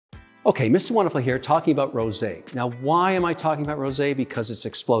Okay, Mr. Wonderful here talking about rosé. Now, why am I talking about rosé? Because it's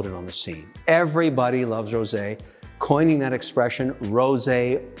exploded on the scene. Everybody loves rosé, coining that expression,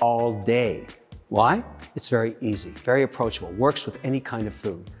 rosé all day. Why? It's very easy, very approachable, works with any kind of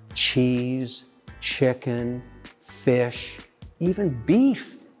food. Cheese, chicken, fish, even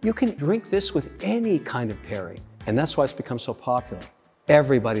beef. You can drink this with any kind of pairing, and that's why it's become so popular.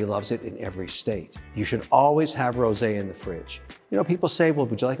 Everybody loves it in every state. You should always have rosé in the fridge. You know, people say, well,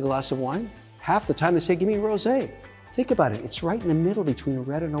 would you like a glass of wine? Half the time they say, give me rosé. Think about it, it's right in the middle between a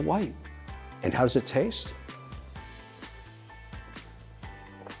red and a white. And how does it taste?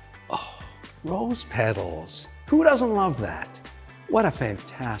 Oh, rose petals. Who doesn't love that? What a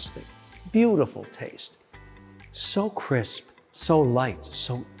fantastic, beautiful taste. So crisp, so light,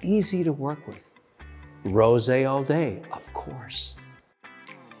 so easy to work with. Rosé all day, of course.